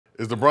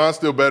Is LeBron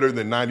still better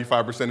than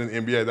 95%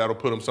 in the NBA? That'll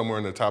put him somewhere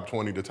in the top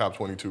 20 to top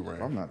 22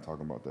 range. I'm not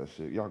talking about that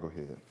shit. Y'all go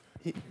ahead.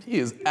 He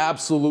is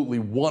absolutely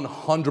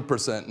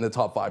 100% in the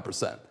top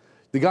 5%.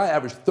 The guy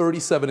averaged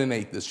 37 and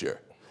 8 this year.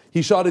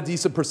 He shot a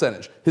decent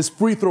percentage. His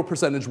free throw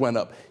percentage went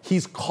up.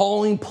 He's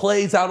calling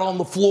plays out on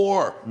the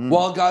floor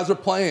while guys are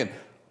playing.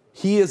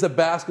 He is a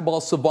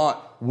basketball savant.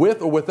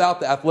 With or without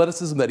the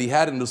athleticism that he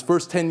had in his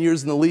first 10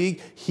 years in the league,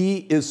 he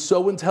is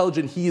so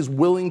intelligent. He is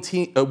willing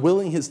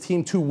his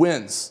team to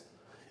wins.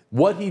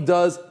 What he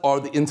does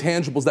are the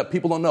intangibles that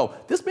people don't know.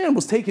 This man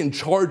was taking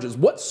charges.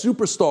 What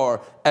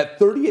superstar at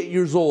 38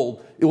 years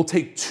old, it will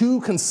take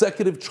 2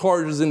 consecutive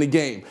charges in the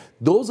game?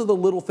 Those are the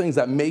little things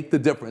that make the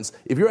difference.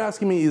 If you're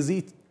asking me, is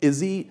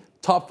he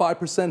top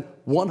 5%?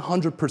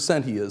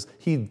 100% he is.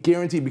 He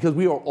guaranteed, because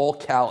we are all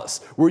callous.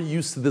 We're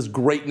used to this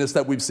greatness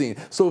that we've seen.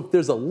 So if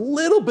there's a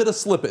little bit of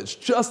slippage,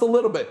 just a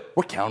little bit,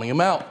 we're counting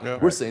him out. Yeah.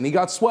 We're saying he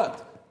got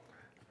swept.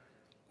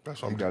 That's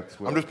what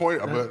I'm just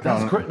pointing. I'm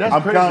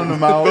counting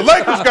them out. The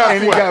Lakers got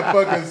and he got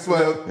fucking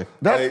swept.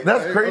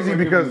 That's crazy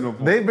because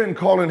they've been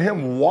calling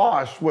him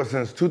washed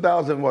since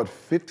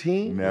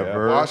 2015?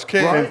 Never. Wash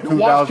King. Right? The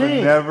Wash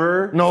King.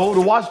 Never. No,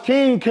 the Wash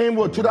King came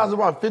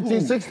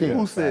 2015, 16.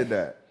 Who said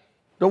that?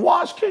 The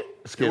Wash King.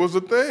 It was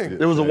a thing.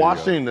 It was a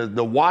Wash King.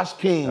 The Wash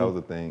King. That was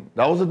a thing.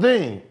 That was a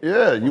thing.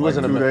 Yeah, you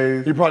wasn't 2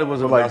 days. You probably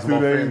wasn't a like basketball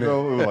 2 days fan.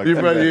 though. It was like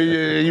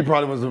You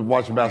probably wasn't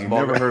watching basketball.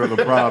 Never heard a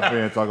LeBron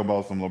fan talk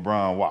about some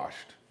LeBron washed.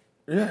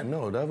 Yeah,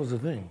 no, that was a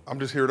thing. I'm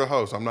just here to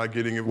host. I'm not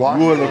getting it. You a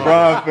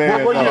LeBron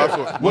fan?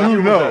 What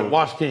you know?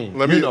 Wash King.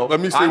 Let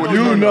me see what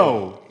you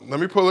know. Let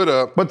me pull it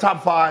up. But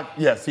top 5,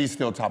 yes, he's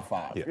still top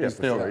 5. Yeah, he's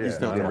still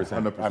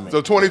 100%.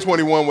 So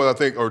 2021 was, I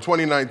think, or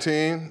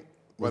 2019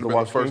 was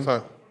the first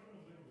time.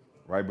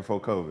 Right before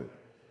COVID.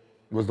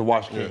 Was the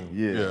Wash King.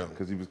 Yeah,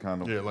 because he was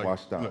kind of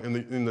washed out.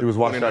 He was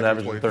washed out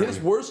averaging 30. His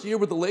worst year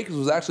with the Lakers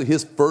was actually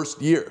his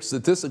first year.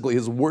 Statistically,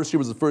 his worst year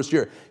was his first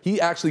year. He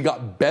actually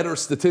got better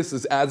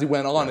statistics as he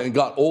went on and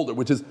got older,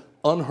 which is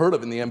unheard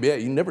of in the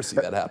NBA. You never see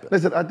that happen.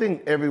 Listen, I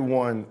think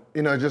everyone,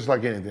 just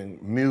like anything,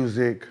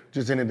 music,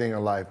 just anything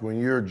in life, when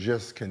you're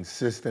just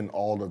consistent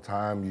all the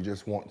time, you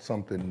just want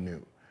something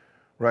new,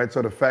 right?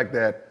 So the fact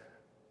that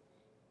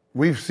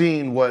we've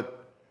seen what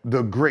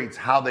the greats,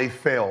 how they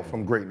fell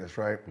from greatness,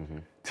 right?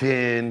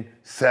 10,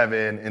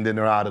 7, and then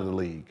they're out of the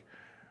league,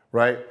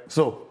 right?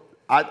 So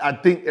I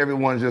think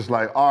everyone's just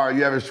like, all right,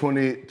 you average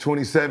 20,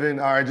 27,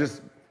 all right,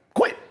 just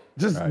quit.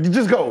 Just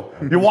go.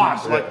 You're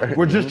washed. Like,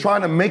 we're just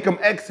trying to make him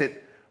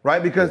exit,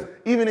 right? Because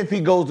even if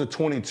he goes to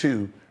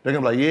 22, they're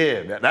gonna be like,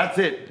 yeah, that's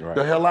it. Right.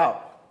 The hell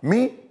out.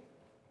 Me,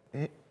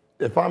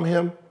 if I'm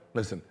him,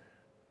 listen,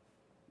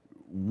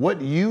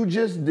 what you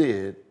just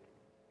did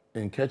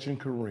in catching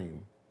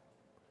Kareem,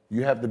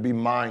 you have to be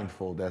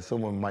mindful that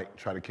someone might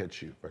try to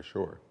catch you. For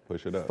sure.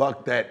 Push it up.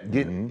 Fuck that.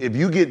 If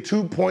you get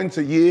 2 points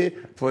a year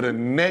for the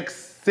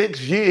next 6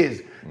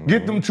 years,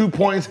 get them 2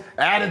 points,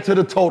 add it to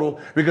the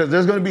total, because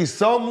there's going to be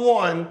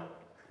someone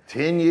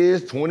 10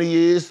 years, 20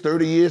 years,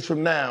 30 years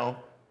from now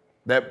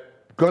that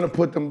going to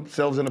put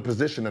themselves in a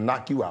position to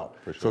knock you out.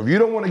 Sure. So if you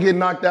don't want to get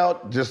knocked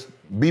out, just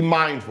be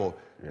mindful.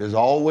 Yeah. There's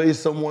always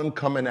someone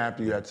coming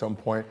after you at some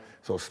point.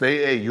 So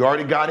you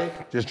already got it.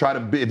 Just try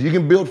to, if you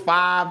can build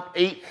 5,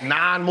 8,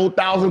 9 more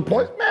thousand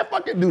points, man,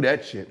 fucking do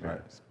that shit. Right.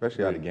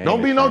 Especially out of game.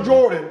 Don't be no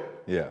Jordan.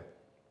 Yeah.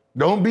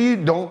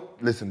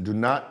 Listen, do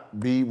not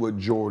be what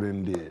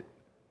Jordan did.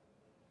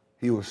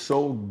 He was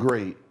so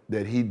great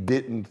that he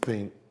didn't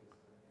think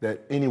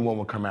that anyone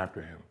would come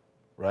after him,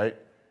 right?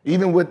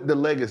 Even with the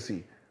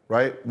legacy,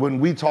 right? When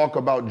we talk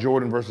about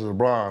Jordan versus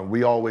LeBron,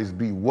 we always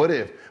be, what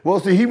if? Well,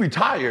 see, he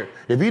retired.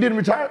 If he didn't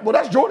retire, well,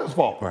 that's Jordan's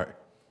fault. Right.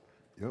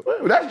 Yep.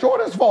 That's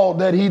Jordan's fault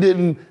that he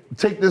didn't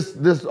take this.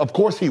 Of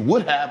course he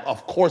would have.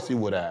 Of course he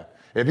would have.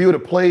 If he would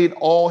have played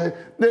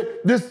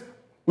this,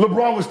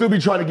 LeBron would still be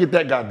trying to get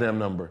that goddamn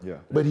number. Yeah.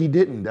 But he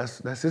didn't.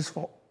 That's his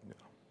fault. Yeah.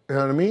 You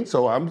know what I mean?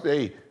 So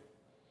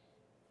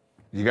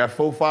you got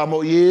 4, 5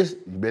 more years.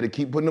 You better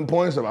keep putting them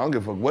points up. I don't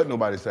give a fuck what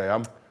nobody say.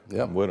 I'm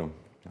with him.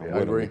 I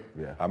agree.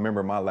 Yeah. I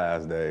remember my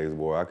last days,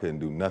 boy, I couldn't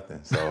do nothing.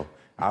 So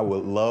I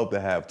would love to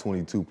have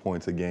 22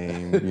 points a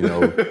game,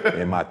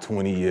 in my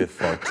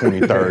 20th or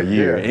 23rd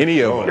year.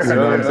 Any of us, you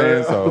know what I'm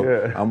saying?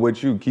 So I'm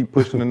with you. Keep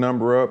pushing the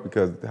number up,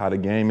 because how the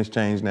game has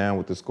changed now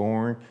with the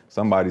scoring,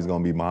 somebody's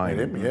going to be behind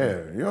it.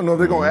 Yeah, you don't know if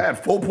they're going to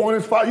add 4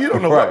 points, 5. You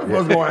don't know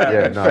what's going to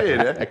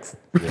happen.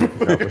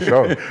 For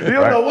sure. You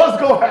don't know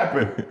what's going to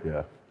happen.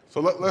 Yeah. So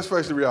let's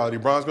face the reality.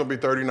 Bron's going to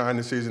be 39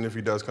 this season if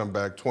he does come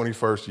back,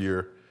 21st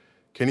year.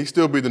 Can he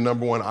still be the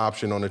number 1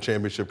 option on a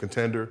championship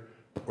contender?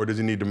 Or does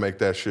he need to make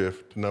that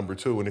shift to number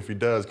 2? And if he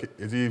does,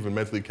 is he even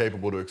mentally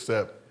capable to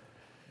accept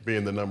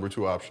being the number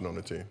 2 option on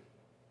the team?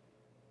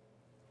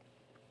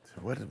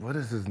 What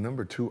does his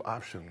number 2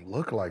 option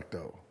look like,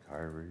 though?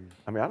 Kyrie.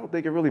 I mean, I don't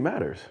think it really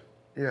matters.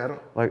 Yeah, I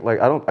don't.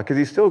 I don't, because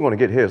he's still going to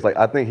get his.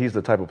 I think he's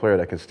the type of player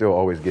that can still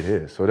always get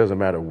his. So it doesn't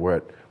matter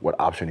what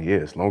option he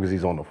is, as long as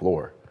he's on the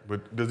floor.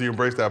 But does he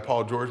embrace that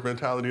Paul George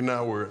mentality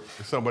now, where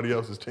it's somebody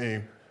else's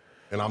team?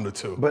 and I'm the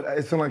 2. But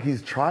it's not like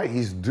he's tried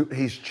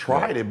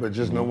it, but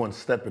just no one's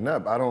stepping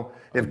up.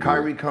 If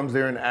Kyrie comes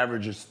there and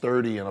averages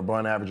 30 and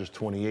LeBron averages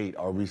 28,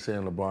 are we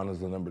saying LeBron is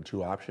the number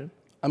 2 option?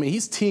 I mean,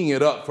 he's teeing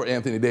it up for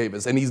Anthony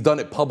Davis, and he's done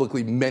it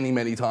publicly many,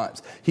 many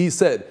times. He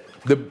said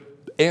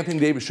Anthony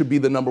Davis should be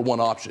the number 1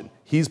 option.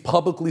 He's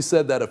publicly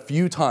said that a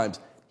few times.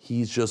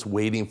 He's just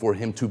waiting for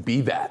him to be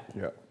that.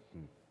 Yeah.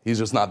 He's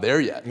just not there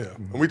yet. Yeah,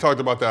 and we talked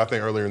about that, I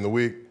think, earlier in the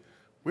week.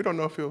 We don't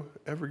know if he'll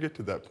ever get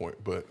to that point,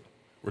 but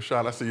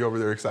Rashad, I see you over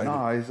there excited.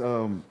 No, it's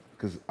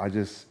because I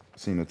just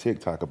seen a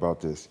TikTok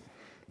about this.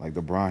 Like,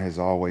 LeBron has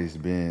always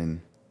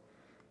been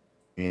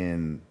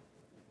in,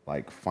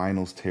 like,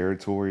 finals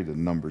territory, the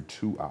number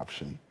 2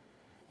 option,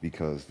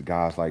 because the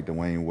guys like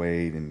Dwayne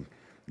Wade in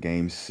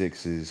Game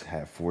 6s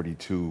had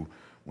 42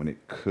 when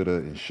it could have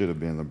and should have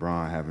been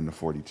LeBron having the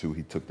 42.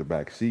 He took the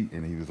back seat,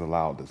 and he was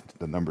allowed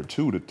the number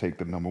 2 to take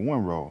the number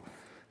 1 role.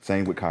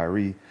 Same with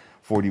Kyrie,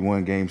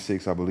 41 Game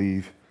 6, I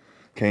believe,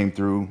 came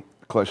through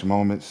clutch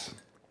moments.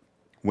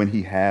 When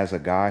he has a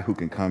guy who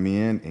can come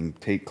in and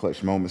take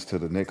clutch moments to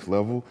the next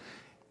level,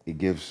 it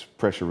gives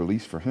pressure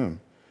release for him.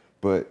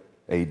 But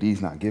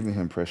AD's not giving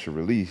him pressure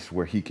release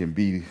where he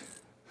can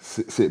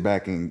sit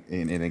back in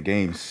a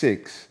Game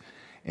 6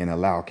 and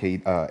allow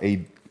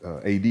AD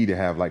to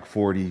have like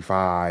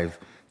 45,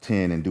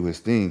 10 and do his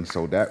thing.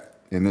 So that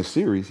in this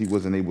series, he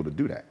wasn't able to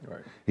do that.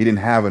 Right. He didn't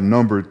have a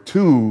number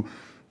 2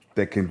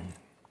 that can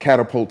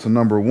catapult to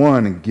number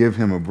 1 and give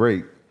him a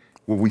break.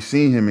 Well, we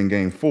seen him in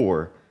Game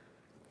 4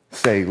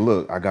 say,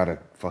 look, I got a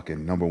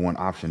fucking number 1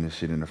 option this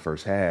shit in the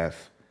first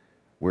half.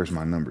 Where's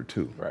my number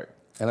 2? Right.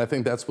 And I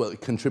think that's what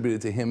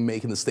contributed to him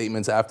making the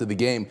statements after the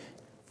game.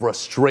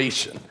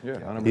 Frustration. Yeah,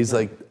 100%. He's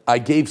like, I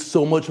gave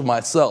so much of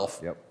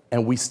myself. Yep.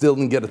 And we still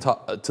didn't get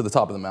to the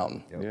top of the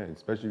mountain. Yeah,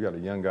 especially you got a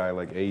young guy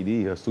like AD,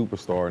 a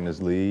superstar in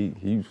this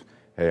league.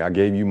 Hey, I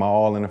gave you my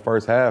all in the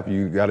first half.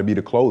 You got to be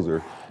the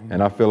closer.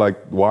 And I feel like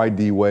why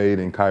D Wade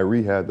and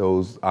Kyrie had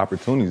those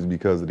opportunities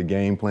because of the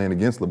game plan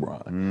against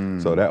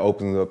LeBron. So that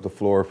opens up the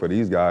floor for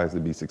these guys to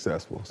be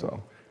successful.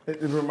 So it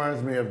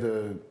reminds me of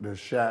the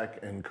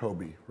Shaq and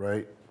Kobe,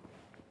 right?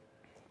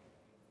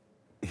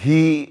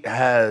 He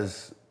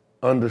has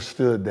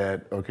understood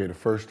that, okay, the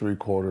first 3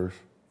 quarters,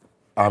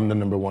 I'm the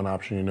number 1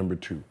 option, you're number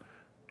 2,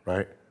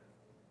 right?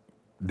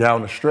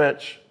 Down the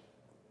stretch,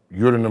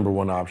 you're the number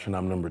 1 option,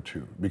 I'm number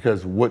 2.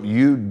 Because what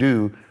you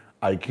do,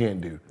 I can't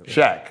do.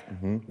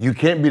 Shaq, you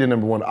can't be the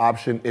number 1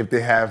 option if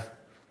they have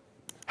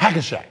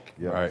Hack-a-Shaq.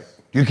 right.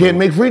 You can't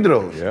make free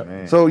throws.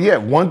 Yeah. So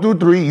 1 through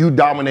 3, you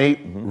dominate,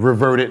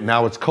 revert it,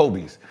 now it's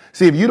Kobe's.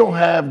 See, if you don't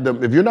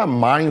have if you're not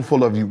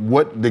mindful of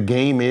what the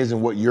game is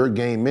and what your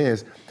game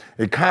is,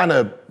 it kind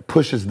of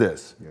pushes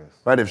this. Yes.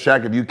 Right? If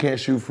you can't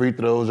shoot free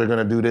throws, they're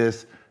gonna do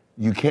this.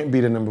 You can't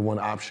be the number 1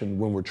 option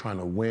when we're trying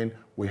to win.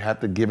 We have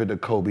to give it to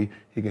Kobe.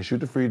 He can shoot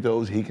the free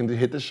throws, he can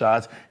hit the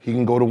shots, he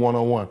can go to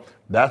 1-on-1.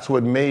 That's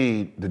what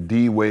made the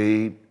D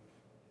Wade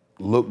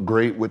look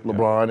great with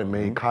LeBron and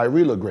made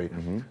Kyrie look great.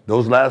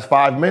 Those last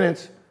 5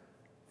 minutes,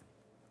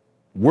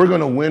 we're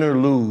gonna win or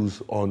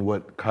lose on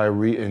what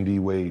Kyrie and D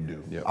Wade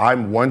do. Yep.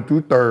 I'm 1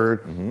 through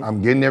 3rd.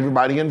 I'm getting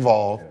everybody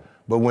involved.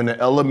 But when the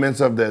elements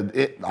of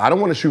I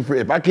don't want to shoot free.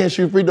 If I can't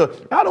shoot free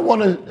throws, I don't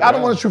want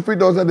to shoot free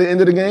throws at the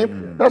end of the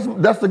game.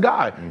 That's the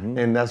guy,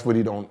 and that's what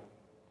he don't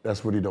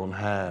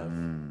have.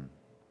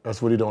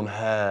 That's what he don't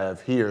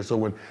have here. So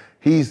when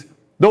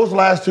those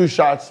last 2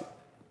 shots,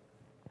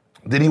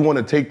 did he want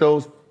to take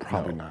those?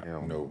 Probably not.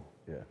 No.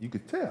 Yeah. You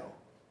could tell.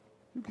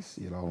 You can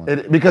see it all.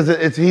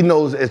 Because he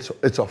knows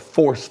it's a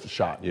forced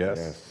shot.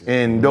 Yes.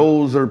 And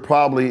those are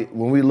probably,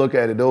 when we look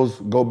at it, those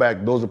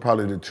are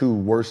probably the 2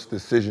 worst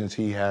decisions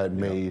he had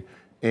made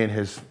in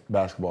his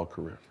basketball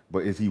career.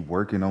 But is he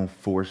working on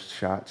forced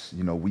shots?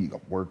 You know, we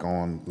work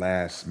on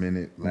last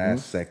minute,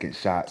 last second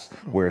shots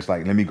where it's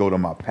like, let me go to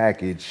my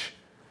package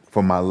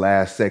for my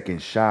last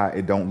second shot.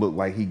 It don't look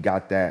like he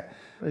got that.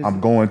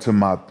 I'm going to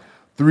my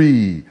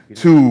 3,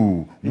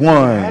 2, 1.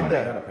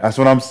 That's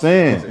what I'm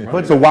saying.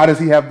 So why does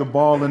he have the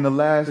ball in the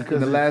last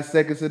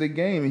seconds of the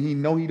game and he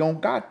know he don't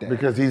got that?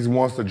 Because he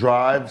wants to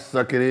drive,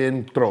 suck it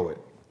in, throw it.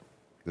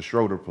 The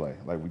Schroeder play,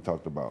 like we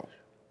talked about.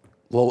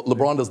 Well,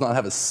 LeBron does not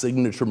have a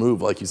signature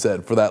move, like you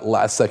said, for that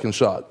last second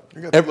shot.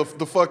 You got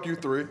the fuck you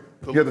 3. You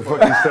got the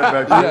fuck you step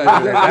back.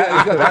 Yeah,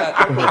 he's got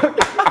that.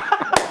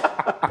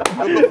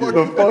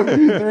 The fuck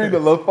you 3, the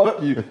love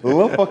fuck you. The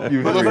love fuck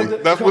you 3.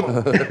 That's what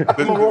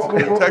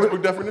the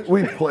textbook definition?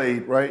 We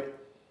played, right?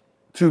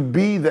 To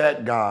be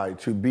that guy,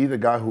 to be the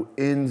guy who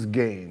ends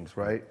games,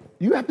 right?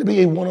 You have to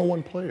be a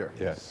 1-on-1 player.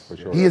 Yes, for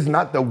sure. He is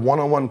not the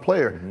 1-on-1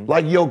 player.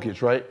 Like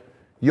Jokic, right?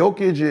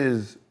 Jokic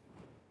is,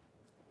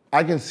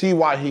 I can see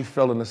why he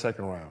fell in the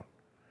second round.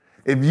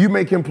 If you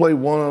make him play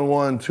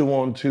 1-on-1,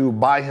 2-on-2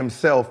 by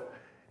himself,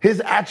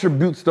 his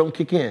attributes don't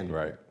kick in.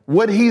 Right.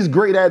 What he's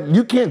great at,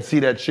 you can't see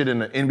that shit in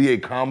the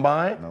NBA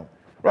combine. No.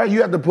 Right?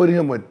 You have to put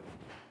him with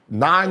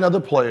 9 other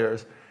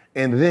players,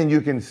 and then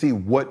you can see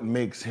what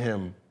makes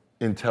him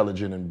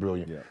intelligent and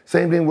brilliant. Yeah.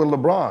 Same thing with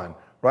LeBron,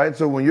 right?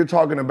 So when you're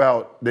talking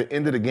about the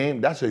end of the game,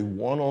 that's a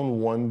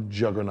 1-on-1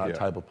 juggernaut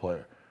type of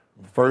player.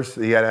 First,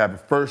 he had to have a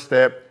first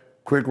step,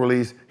 quick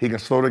release. He can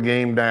slow the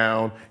game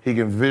down. He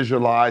can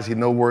visualize. He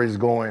know where he's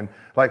going.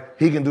 Like,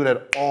 he can do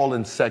that all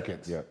in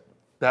seconds. Yeah.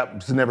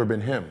 That's never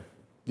been him.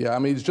 Yeah, I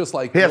mean, it's just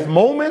like He has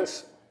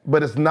moments,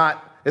 but it's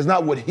not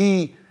what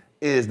he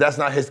is. That's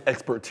not his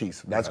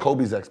expertise. That's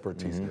Kobe's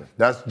expertise.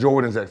 That's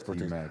Jordan's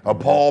expertise.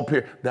 Paul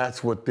Pierce,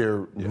 that's what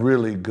they're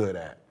really good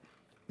at.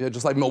 Yeah,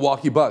 just like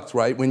Milwaukee Bucks,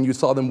 right? When you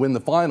saw them win the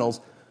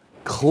finals,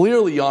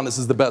 clearly Giannis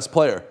is the best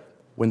player.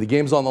 When the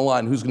game's on the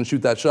line, who's going to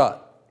shoot that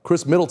shot?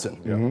 Chris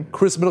Middleton.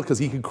 Chris Middleton, because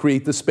he can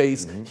create the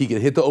space, he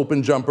can hit the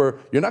open jumper.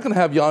 You're not going to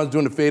have Giannis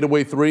doing a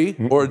fadeaway three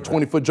or a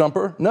 20-foot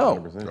jumper. No.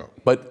 100%.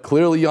 But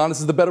clearly Giannis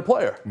is the better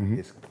player.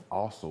 It's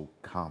also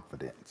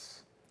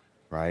confidence,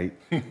 right?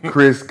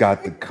 Chris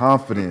got the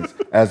confidence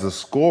as a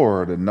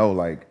scorer to know,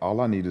 like,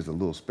 all I need is a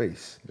little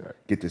space.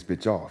 Get this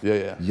bitch off.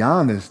 Yeah.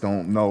 Giannis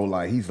don't know,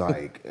 like, he's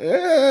like,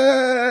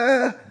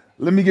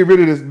 let me get rid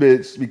of this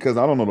bitch because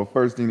I don't know the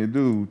first thing to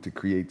do to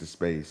create the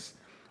space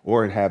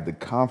or have the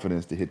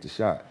confidence to hit the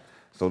shot.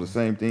 So the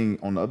same thing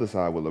on the other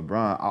side with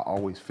LeBron, I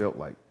always felt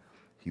like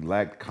he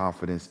lacked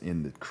confidence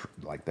in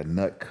the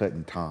nut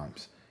cutting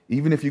times.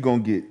 Even if you're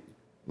gonna get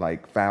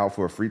like fouled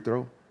for a free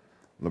throw,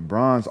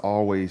 LeBron's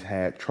always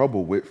had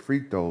trouble with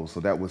free throws. So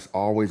that was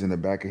always in the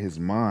back of his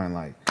mind,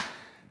 like,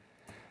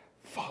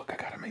 fuck,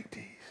 I gotta make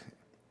these.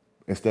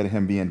 Instead of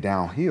him being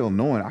downhill,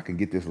 knowing I can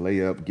get this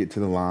layup, get to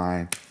the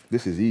line,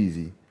 this is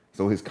easy.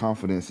 So his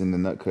confidence in the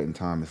nut cutting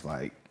time is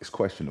like, it's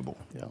questionable.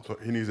 Yeah. So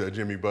he needs that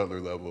Jimmy Butler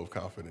level of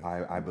confidence.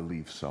 I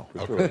believe so.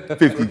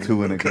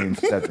 52 in a game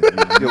 7.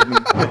 You feel me?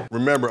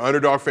 Remember,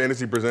 Underdog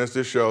Fantasy presents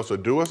this show, so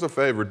do us a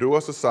favor, do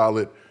us a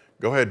solid.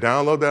 Go ahead,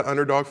 download that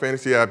Underdog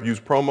Fantasy app, use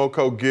promo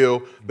code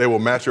GIL. They will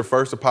match your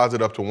first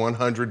deposit up to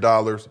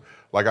 $100.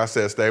 Like I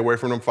said, stay away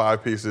from them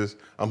 5 pieces.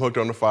 I'm hooked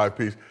on the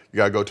 5-piece. You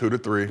gotta go 2 to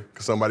 3,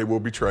 because somebody will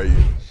betray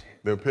you.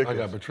 Then pick I us.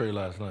 got betrayed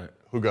last night.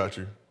 Who got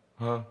you?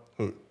 Huh?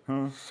 Who?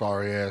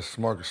 Sorry ass,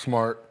 Marcus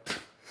Smart.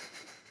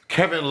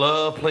 Kevin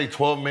Love played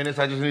 12 minutes.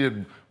 I just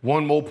needed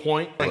one more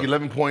point, like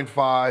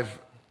 11.5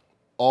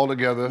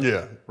 altogether.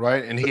 Yeah.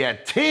 Right? And he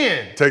had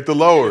 10. Take the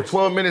lowers.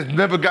 12 minutes,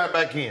 never got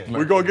back in.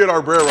 We're gonna get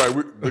our bread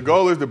right. The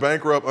goal is to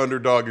bankrupt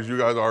Underdog, as you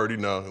guys already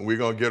know, and we're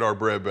gonna get our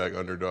bread back,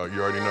 Underdog.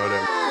 You already know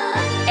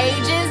that.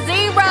 Ages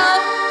 0.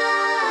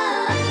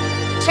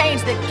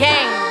 Change the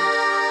game.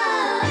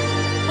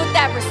 Put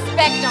that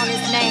respect on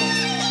his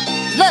name.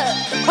 Look,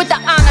 with the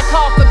honor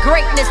call for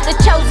greatness, the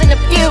chosen of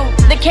few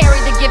that carry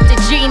the gift of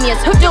genius,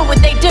 who do what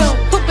they do,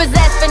 who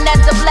possess finesse,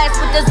 blessed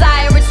with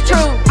desire, it's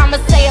true. I'ma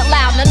say it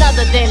loud, none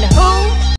other than who?